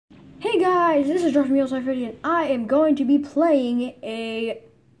guys, this is Fidget, and I am going to be playing a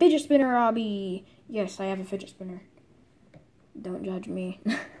fidget spinner obby. Yes, I have a fidget spinner. Don't judge me.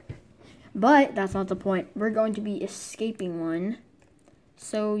 But that's not the point. We're going to be escaping one.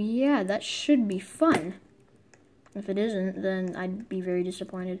 So yeah, that should be fun. If it isn't, then I'd be very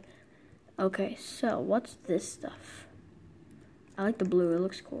disappointed. Okay, so what's this stuff? I like the blue, it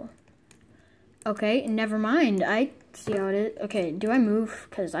looks cool. Okay, never mind. I see how it is. Okay, do I move?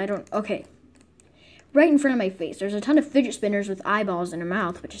 Because I don't... Okay. Right in front of my face, there's a ton of fidget spinners with eyeballs in a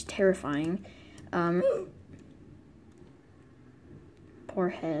mouth, which is terrifying. Poor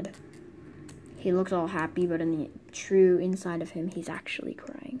head. He looks all happy, but in the true inside of him, he's actually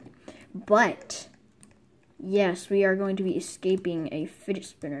crying. But, yes, we are going to be escaping a fidget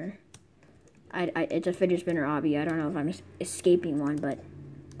spinner. It's a fidget spinner obby. I don't know if I'm escaping one, but...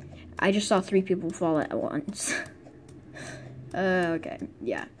 I just saw 3 people fall at once. Okay,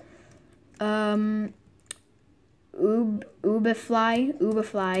 yeah. Ubafly,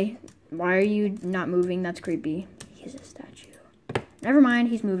 why are you not moving? That's creepy. He's a statue. Never mind,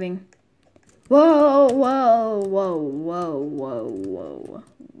 he's moving. Whoa, whoa, whoa, whoa, whoa, whoa,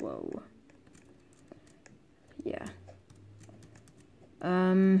 whoa. Yeah.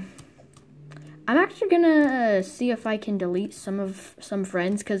 I'm actually gonna see if I can delete some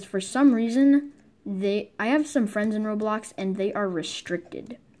friends, because for some reason I have some friends in Roblox and they are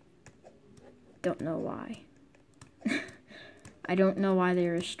restricted. Don't know why. I don't know why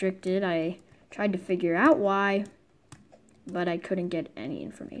they're restricted. I tried to figure out why, but I couldn't get any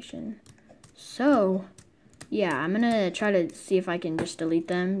information. So yeah, I'm gonna try to see if I can just delete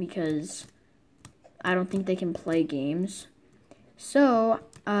them, because I don't think they can play games. So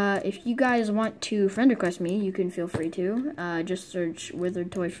if you guys want to friend request me, you can feel free to. Just search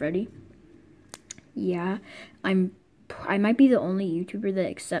Withered Toy Freddy. Yeah, I might be the only YouTuber that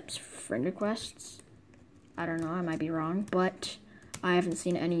accepts friend requests. I don't know, I might be wrong, but I haven't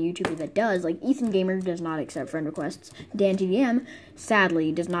seen any YouTuber that does. Like, Ethan Gamer does not accept friend requests. DanTDM,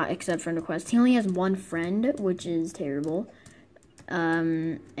 sadly, does not accept friend requests. He only has one friend, which is terrible.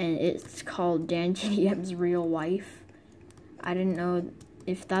 And it's called DanTDM's Real Wife. I didn't know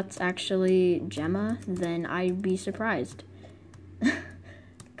if that's actually Gemma, then I'd be surprised.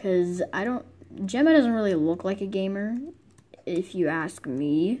 Because Gemma doesn't really look like a gamer, if you ask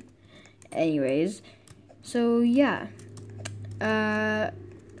me. Anyways, so yeah.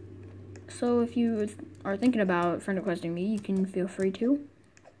 So if you are thinking about friend requesting me, you can feel free to.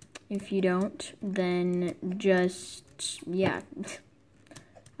 If you don't, then just, yeah.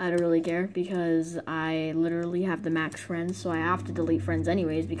 I don't really care, because I literally have the max friends, so I have to delete friends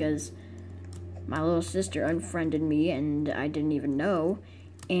anyways, because my little sister unfriended me and I didn't even know.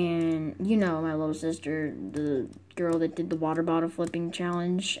 And you know, my little sister, the girl that did the water bottle flipping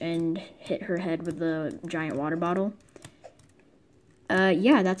challenge and hit her head with the giant water bottle.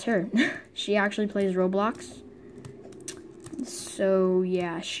 Yeah, that's her. She actually plays Roblox. So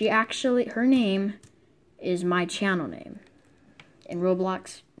yeah, her name is my channel name. In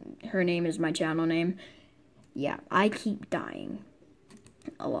Roblox, her name is my channel name. Yeah, I keep dying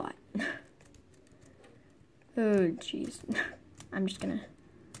a lot. Oh, jeez. I'm just gonna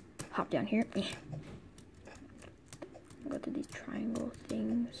hop down here. Go to these triangle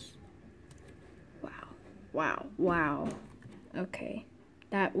things. Wow. Wow. Wow. Okay.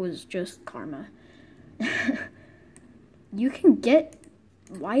 That was just karma. You can get...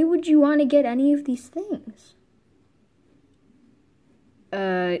 Why would you want to get any of these things?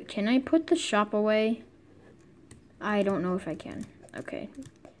 Can I put the shop away? I don't know if I can. Okay.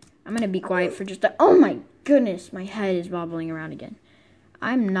 I'm gonna be quiet for just oh my goodness, my head is wobbling around again.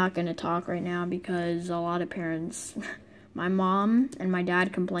 I'm not gonna talk right now because a lot of parents, my mom and my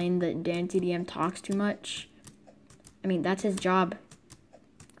dad complained that DanTDM talks too much. I mean, that's his job.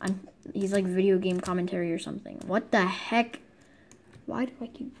 He's like video game commentary or something. What the heck? Why do I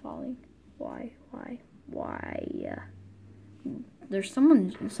keep falling? Why? There's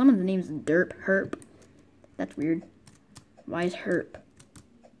someone's name's Derp Herp. That's weird. Why is Herp?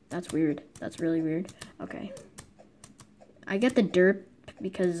 That's weird. That's really weird. Okay. I get the derp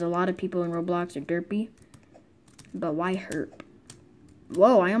because a lot of people in Roblox are derpy. But why Herp?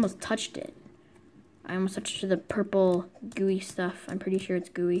 Whoa, I almost touched it. I almost touched the purple gooey stuff. I'm pretty sure it's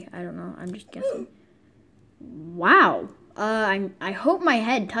gooey. I don't know. I'm just guessing. Wow. I hope my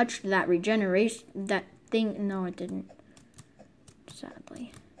head touched that regeneration, that thing. No, it didn't.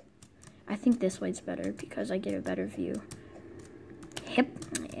 Sadly. I think this way's better because I get a better view. Hip.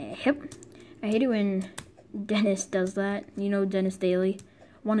 I hate it when Dennis does that. You know Dennis Daily,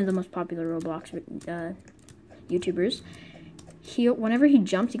 one of the most popular Roblox YouTubers. whenever he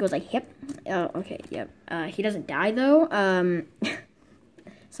jumps, he goes like hip. Oh, okay, yep. He doesn't die though.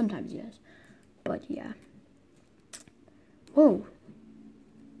 Sometimes he does, but yeah. Whoa!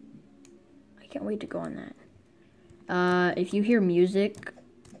 I can't wait to go on that. If you hear music,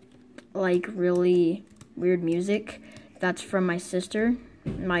 like really weird music, that's from my sister,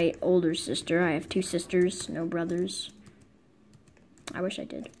 my older sister. I have 2 sisters, no brothers. I wish I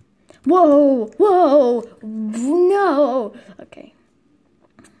did. Whoa! Whoa! No! Okay.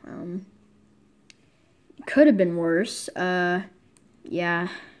 Could have been worse. Yeah.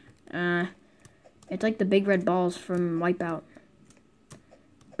 It's like the big red balls from Wipeout.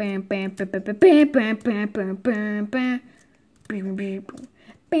 Bam, bam, bam, bam, bam, bam, bam, bam, bam, bam.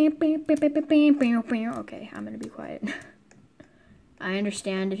 Okay, I'm gonna be quiet. I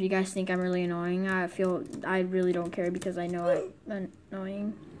understand if you guys think I'm really annoying. I really don't care because I know I'm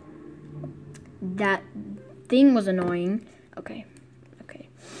annoying. That thing was annoying. Okay. Okay.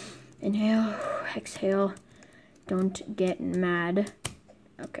 Inhale, exhale. Don't get mad.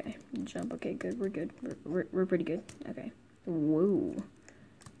 Okay. Jump. Okay, good. We're good. We're pretty good. Okay. Whoa.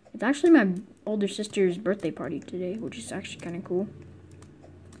 It's actually my older sister's birthday party today, which is actually kind of cool.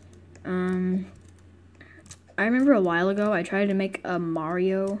 I remember a while ago I tried to make a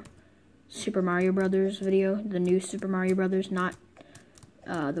Super Mario Brothers video, the new Super Mario Brothers, not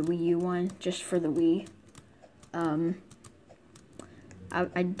the Wii U one, just for the Wii.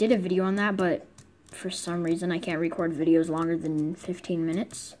 I did a video on that, but for some reason I can't record videos longer than 15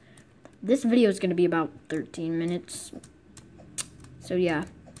 minutes. This video is going to be about 13 minutes. So yeah,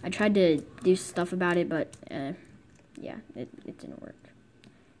 I tried to do stuff about it, but yeah, it didn't work.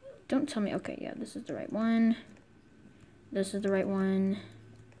 Don't tell me. Okay, yeah, this is the right one. This is the right one.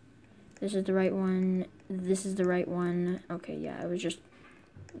 This is the right one. This is the right one. Okay, yeah, it was just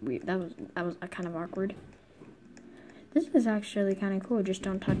weird. That was kind of awkward. This is actually kind of cool. Just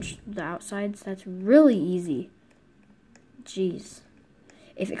don't touch the outsides. That's really easy. Jeez.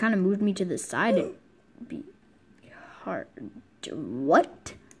 If it kind of moved me to the side, it'd be hard.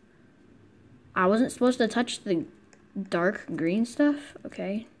 What? I wasn't supposed to touch the dark green stuff?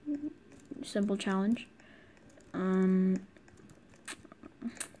 Okay. Simple challenge.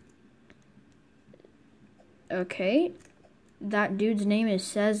 Okay. That dude's name is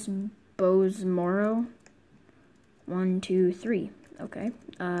Says Bozmoro. 1, 2, 3. Okay.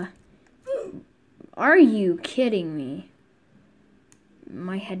 Are you kidding me?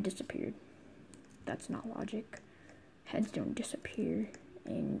 My head disappeared. That's not logic. Heads don't disappear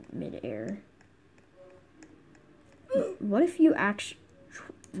in midair. What if there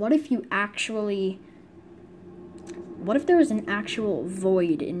was an actual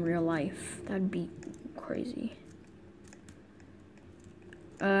void in real life? That'd be crazy.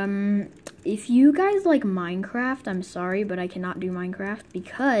 If you guys like Minecraft, I'm sorry, but I cannot do Minecraft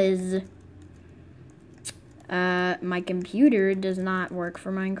because my computer does not work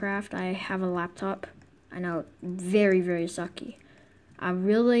for Minecraft. I have a laptop. I know, very, very sucky. I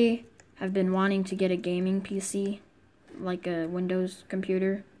really have been wanting to get a gaming PC, like a Windows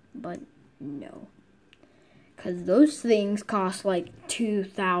computer, but no. Because those things cost like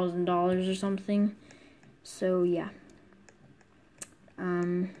 $2,000 or something. So, yeah.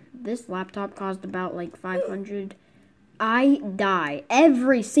 This laptop cost about like $500. I die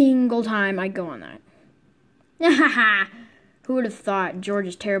every single time I go on that. Who would have thought George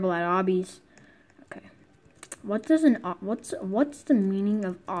is terrible at obbies? Okay. What's the meaning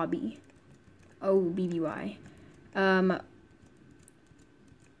of obby? O-B-B-Y.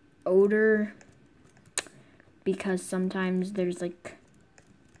 Odor, because sometimes there's like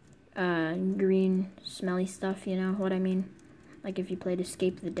green smelly stuff, you know what I mean? Like if you played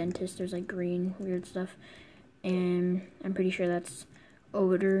Escape the Dentist, there's like green weird stuff, and I'm pretty sure that's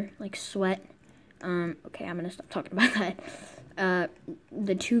odor, like sweat. Okay, I'm gonna stop talking about that.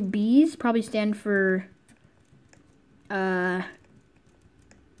 The 2 B's probably stand for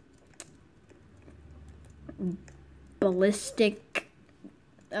ballistic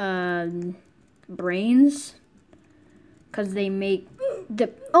brains, because they make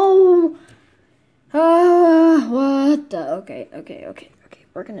the what the okay,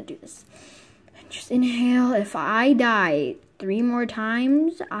 we're gonna do this. Just inhale. If I die 3 more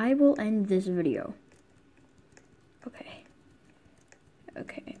times, I will end this video. Okay.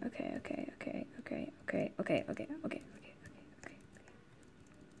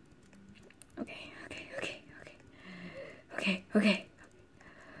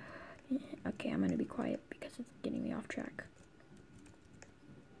 Okay, I'm gonna be quiet because it's getting me off track.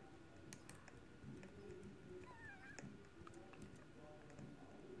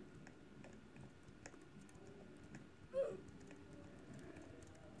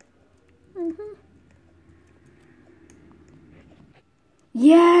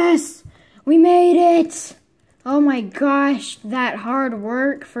 Yes! We made it! Oh my gosh, that hard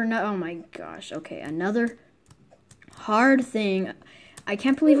work for no. Oh my gosh. Okay, another hard thing. I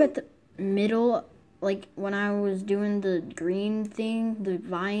can't believe at the middle, like when I was doing the green thing, the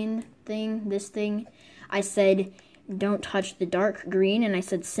vine thing, this thing, I said don't touch the dark green, and I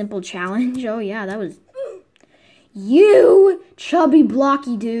said simple challenge. Oh yeah, that was. You, chubby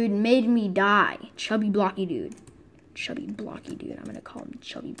blocky dude, made me die. Chubby blocky dude. Chubby blocky dude. I'm gonna call him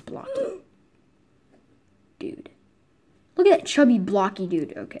chubby blocky dude. Look at that chubby blocky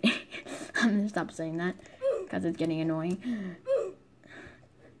dude. Okay. I'm gonna stop saying that because it's getting annoying.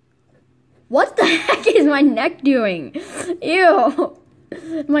 What the heck is my neck doing? Ew.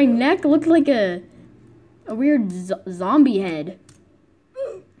 My neck looked like a weird zombie head.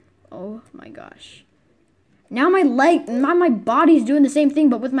 Oh my gosh. Now my body's doing the same thing,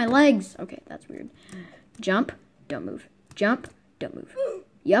 but with my legs. Okay, that's weird. Jump, don't move. Jump, don't move.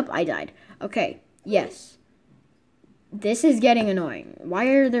 Yup, I died. Okay, yes. This is getting annoying. Why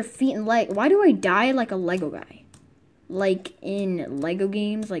are their feet and legs? Why do I die like a Lego guy? Like in Lego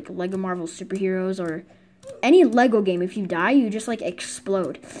games, like Lego Marvel Superheroes or any Lego game, if you die, you just like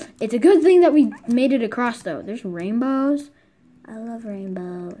explode. It's a good thing that we made it across though. There's rainbows. I love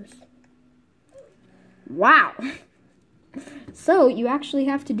rainbows. Wow. So you actually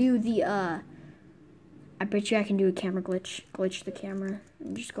have to do the I bet you I can do a camera glitch. Glitch the camera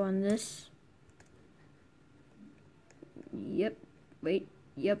and just go on this. Yep. Wait.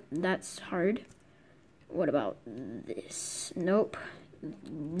 Yep, that's hard. What about this? Nope.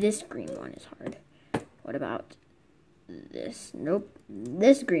 This green one is hard. What about this? Nope.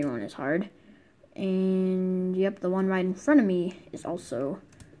 This green one is hard. And yep, the one right in front of me is also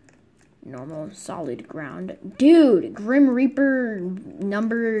normal, solid ground. Dude, Grim Reaper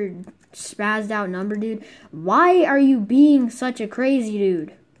number, spazzed out number dude. Why are you being such a crazy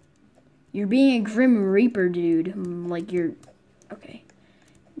dude? You're being a Grim Reaper dude. Like you're, okay.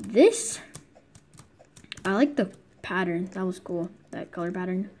 This, I like the pattern. That was cool. That color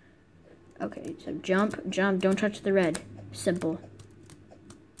pattern. Okay, so jump, jump. Don't touch the red. Simple.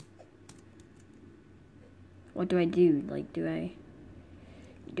 What do I do? Like, do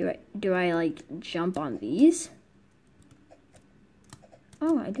I like jump on these?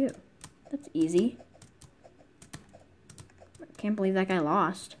 Oh, I do. That's easy. I can't believe that guy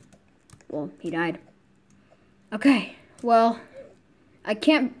lost. Well, he died. Okay, well, I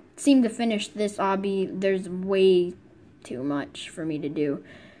can't seem to finish this obby. There's way too much for me to do.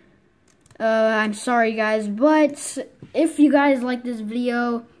 I'm sorry, guys, but if you guys like this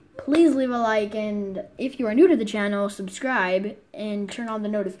video, please leave a like, and if you are new to the channel, subscribe and turn on the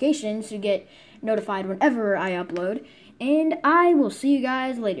notifications to get notified whenever I upload, and I will see you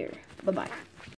guys later. Bye-bye.